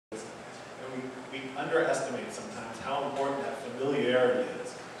we underestimate sometimes how important that familiarity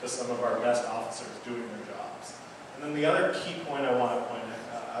is to some of our best officers doing their jobs. And then the other key point I want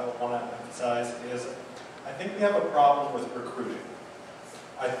to emphasize is I think we have a problem with recruiting.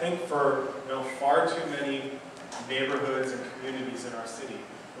 I think for far too many neighborhoods and communities in our city,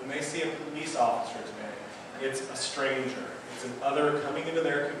 when they see a police officer today, it's a stranger. It's an other coming into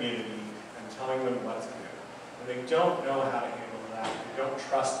their community and telling them what to do. And they don't know how to handle that. They don't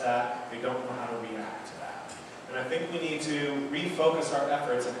trust that. They don't know how to react to that. And I think we need to refocus our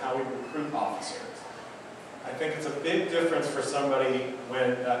efforts on how we recruit officers. I think it's a big difference for somebody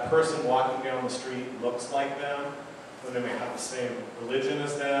when that person walking down the street looks like them, when they may have the same religion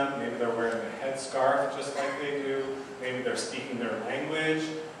as them, maybe they're wearing a headscarf just like they do, maybe they're speaking their language,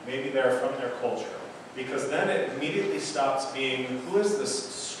 maybe they're from their culture. Because then it immediately stops being, who is this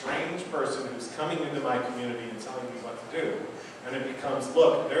strange person who's coming into my community and telling me what to do? And it becomes,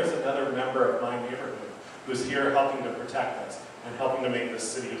 look, there's another member of my neighborhood who's here helping to protect us and helping to make this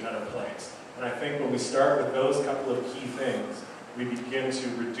city a better place. And I think when we start with those couple of key things, we begin to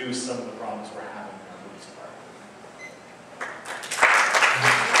reduce some of the problems we're having in our police department.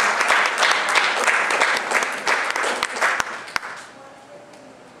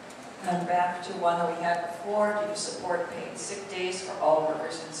 And back to one that we had before, do you support paid sick days for all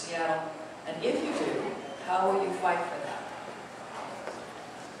workers in Seattle? And if you do, how will you fight for that?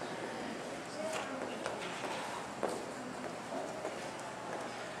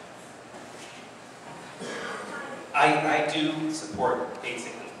 I do support paid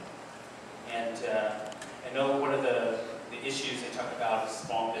sick leave. And I know one of the issues they talk about is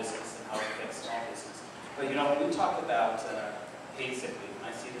small business and how it affects small business. But when we talk about paid sick leave, and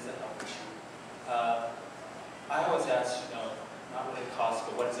I see it as a health issue, I always ask, not what it costs,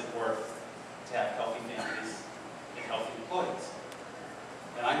 but what is it worth to have healthy families and healthy employees?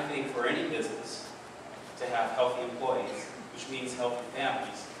 And I think for any business to have healthy employees, which means healthy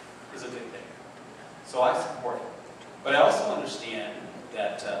families, is a good thing. So I support it. But I also understand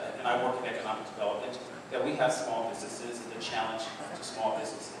that, and I work in economic development, that we have small businesses and the challenge to small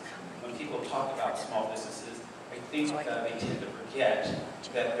businesses. When people talk about small businesses, I think they tend to forget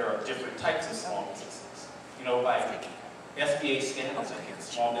that there are different types of small businesses. By SBA standards, I think a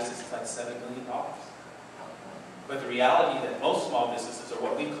small business is like $7 million. But the reality that most small businesses are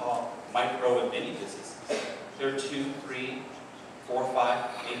what we call micro and mini businesses. They're 2, 3, 4, 5,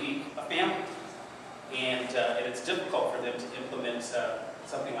 maybe a family. And it's difficult for them to implement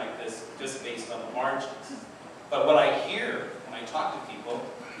something like this just based on the margins. But what I hear when I talk to people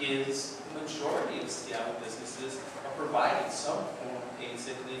is the majority of Seattle businesses are providing some form of paid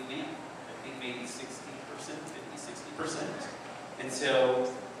sick leave now. I think maybe 60%, 50, 60%. And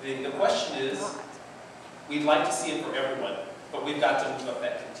so the question is, we'd like to see it for everyone, but we've got to move up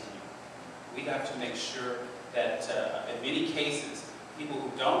that continuum. We have to make sure that in many cases, people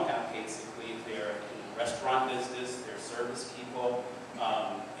who don't have paid sick leave, they're restaurant business, they're service people,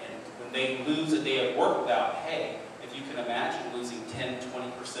 and when they lose a day of work without pay, if you can imagine losing 10,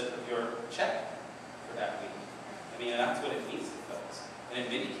 20% of your check for that week. That's what it means to folks. And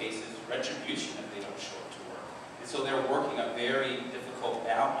in many cases, retribution if they don't show up to work. And so they're working a very difficult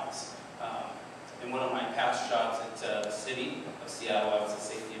balance. In one of my past jobs at the city of Seattle, I was a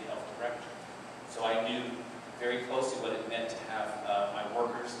safety and health director. So I knew very closely what it meant to have my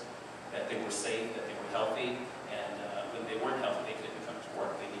workers, that they were safe, that they were healthy, and when they weren't healthy, they couldn't come to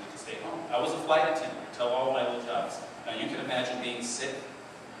work. They needed to stay home. I was a flight attendant. I tell all my little jobs. Now you can imagine being sick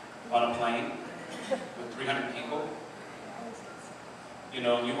on a plane with 300 people,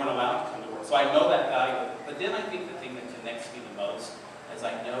 and you weren't allowed to come to work. So I know that value. But then I think the thing that connects me the most is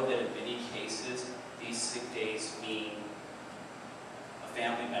I know that in many cases, these sick days mean a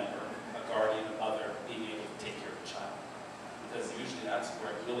family member, a guardian, a mother, being able to take care of a child. Because usually that's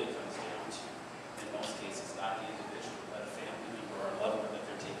where it really comes down to. In most cases, not the individual, but a family member or a loved one that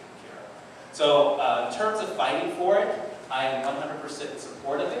they're taking care of. So in terms of fighting for it, I am 100% in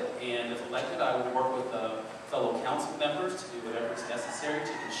support of it, and if elected, I will work with fellow council members to do whatever is necessary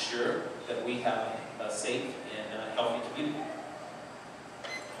to ensure that we have a safe and healthy community.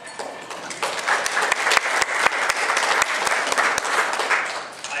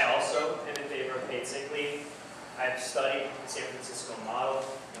 I also am in favor of paid sick leave. I've studied the San Francisco model,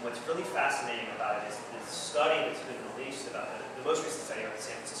 and what's really fascinating about it is the study that's been released about it. The most recent study of the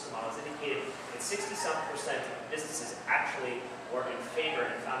San Francisco model has indicated that 60-some% of businesses actually were in favor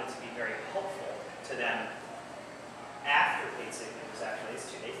and found it to be very helpful to them after paid sick leave was actually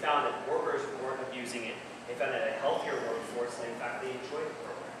instituted. They found that workers weren't abusing it. They found that a healthier workforce, and in fact, they enjoyed the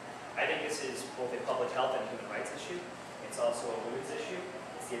program. I think this is both a public health and human rights issue. It's also a women's issue.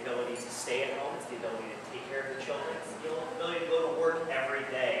 It's the ability to stay at home, it's the ability to take care of the children, it's the ability to go to work every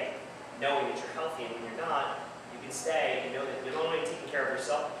day knowing that you're healthy, and when you're not, you can stay and know that you're not only taking care of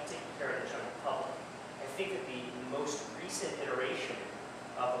yourself, but you're taking care of the general public. I think that the most recent iteration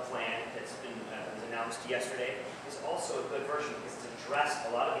of the plan that's been was announced yesterday is also a good version because it's addressed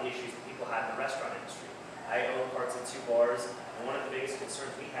a lot of the issues that people had in the restaurant industry. I own parts of 2 bars, and one of the biggest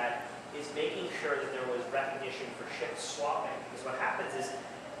concerns we had is making sure that there was recognition for shift swapping. Because what happens is,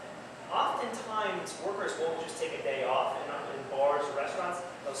 oftentimes workers won't just take a day off in bars or restaurants,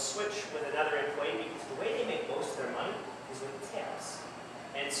 they'll switch with another employee because the way they make most of their money is with tips.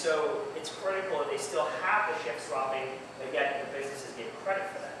 And so it's critical that they still have the shift swapping, but yet the businesses get credit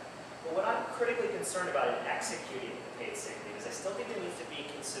for that. But what I'm critically concerned about in executing the paid sick leave is I still think there needs to be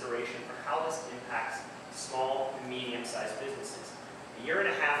consideration for how this impacts small and medium-sized businesses. A year and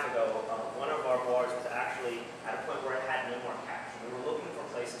a half ago, one of our bars was actually at a point where it had no more cash. We were looking for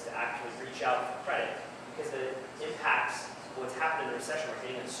places to actually reach out for credit because the impacts of what's happened in the recession were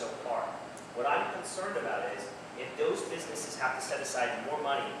hitting us so hard. What I'm concerned about is if those businesses have to set aside more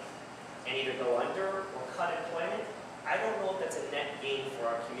money and either go under or cut employment, I don't know if that's a net gain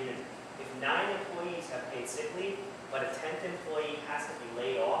for our community. If 9 employees have paid sick leave, but a 10th employee has to be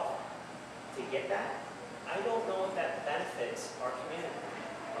laid off to get that, I don't know if that benefits our community.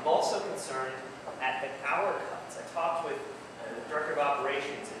 I'm also concerned at the hour cuts. I talked with the Director of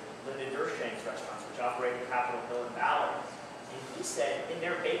Operations at Linda Dershank's restaurants, which operate in Capitol Hill and Ballard, and he said in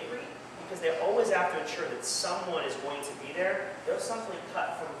their bakery, because they always have to ensure that someone is going to be there, they'll simply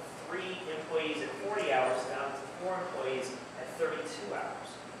cut from 3 employees at 40 hours down to 4 employees at 32 hours.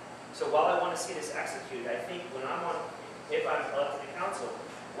 So while I want to see this executed, I think if I'm elected to council,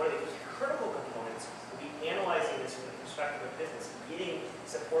 one of the critical components will be analyzing this from the perspective of business, getting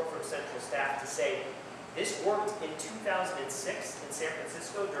support from central staff to say, this worked in 2006 in San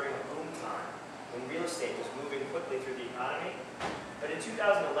Francisco during a boom time when real estate was moving quickly through the economy. But in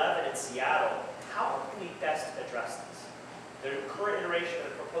 2011 in Seattle, how can we best address this? The current iteration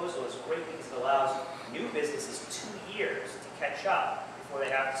of the proposal is great because it allows new businesses 2 years to catch up before they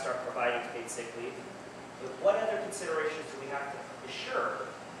have to start providing paid sick leave. But what other considerations do we have to assure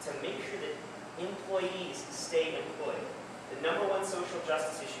to make sure that employees stay employed? The #1 social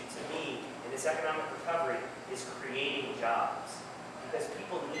justice issue to me in this economic recovery is creating jobs. Because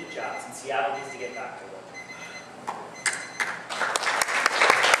people need jobs, and Seattle needs to get back to work.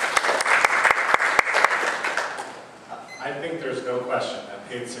 I think there's no question that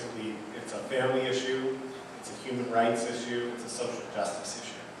paid sick leave, it's a family issue, it's a human rights issue, it's a social justice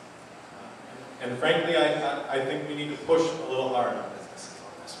issue. And frankly, I think we need to push a little hard on businesses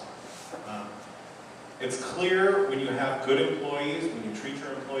on this one. It's clear when you have good employees, when you treat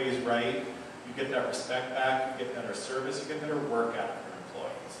your employees right, you get that respect back, you get better service, you get better work out of your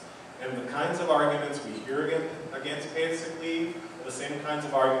employees. And the kinds of arguments we hear against paid sick leave are the same kinds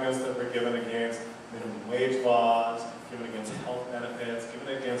of arguments that were given against minimum wage laws, given against health benefits,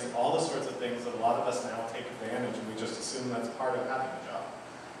 given against all the sorts of things that a lot of us now take advantage and we just assume that's part of having a job.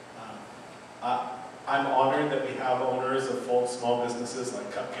 I'm honored that we have owners of full small businesses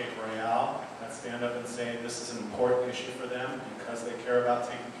like Cupcake Royale that stand up and say this is an important issue for them because they care about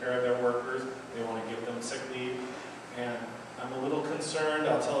taking care of their workers, they want to give them sick leave. And I'm a little concerned,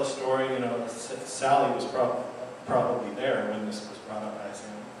 I'll tell a story, Sally was probably there when this was brought up, I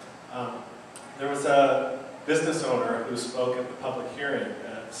assume. There was a business owner who spoke at the public hearing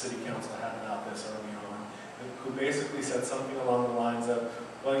that the city council had about this early on, who basically said something along the lines of,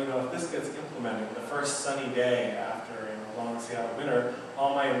 well, if this gets implemented, the first sunny day after a long Seattle winter,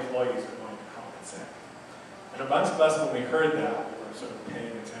 all my employees are going to come and sick. And a bunch of us, when we heard that, we were sort of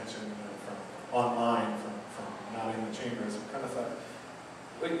paying attention from online, from not in the chambers, we kind of thought,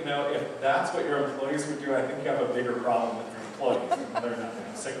 well, if that's what your employees would do, I think you have a bigger problem with your employees, and they're not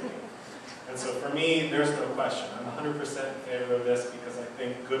going to sick leave. And so for me, there's no question. I'm 100% in favor of this because I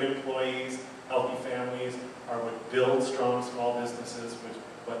think good employees, healthy families are what build strong small businesses,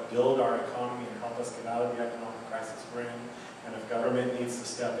 what build our economy and help us get out of the economic crisis we're in. And if government needs to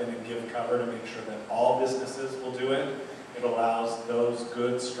step in and give cover to make sure that all businesses will do it, it allows those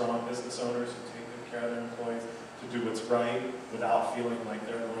good, strong business owners who take good care of their employees to do what's right without feeling like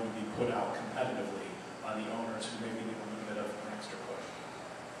they're going to be put out competitively by the owners who maybe need a little bit of an extra push.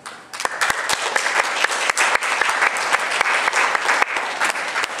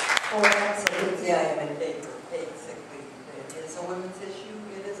 Oh, absolutely, I am in favor of paid sick leave. It is a women's issue,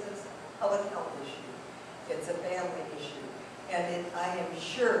 it is a public health issue, it's a family issue. And I am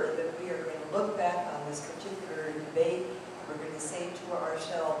sure that we are going to look back on this particular debate, we're going to say to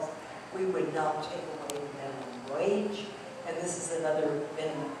ourselves, we would now take away the minimum wage, and this is another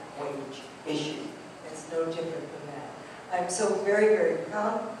minimum wage I'm so very, very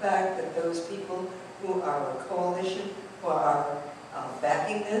proud of the fact that those people who are a coalition, who are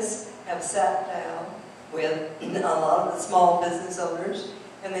backing this, have sat down with a lot of the small business owners,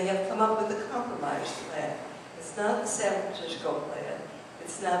 and they have come up with a compromise plan. It's not the San Francisco plan,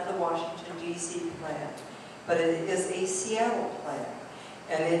 it's not the Washington, D.C. plan, but it is a Seattle plan.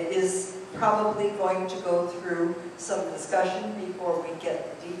 And it is probably going to go through some discussion before we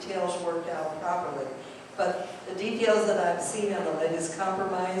get the details worked out properly. But the details that I've seen on the latest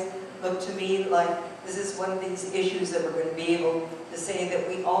compromise look to me like this is one of these issues that we're going to be able to say that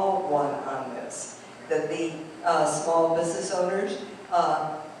we all won on this. That the small business owners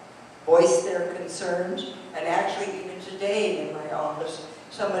voiced their concerns, and actually even today in my office,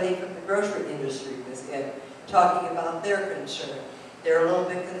 somebody from the grocery industry was in talking about their concern. They're a little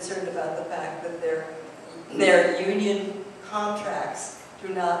bit concerned about the fact that their union contracts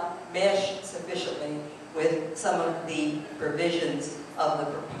do not mesh sufficiently with some of the provisions of the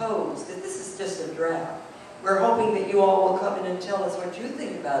proposed. This is just a draft. We're hoping that you all will come in and tell us what you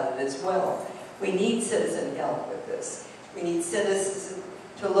think about it as well. We need citizen help with this. We need citizens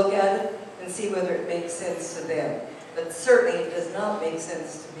to look at it and see whether it makes sense to them. But certainly it does not make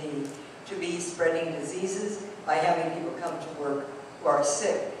sense to me to be spreading diseases by having people come to work who are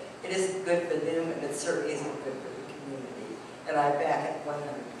sick. It isn't good for them, and it certainly isn't good for the community. And I back it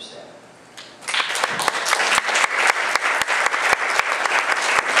 100%.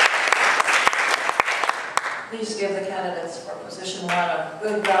 Please give the candidates for position 1 a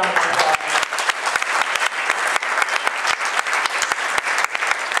good round of applause.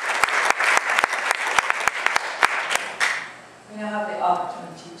 We now have the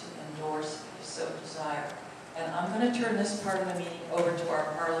opportunity to endorse if you so desire. And I'm going to turn this part of the meeting over to our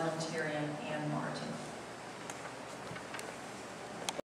parliamentarian,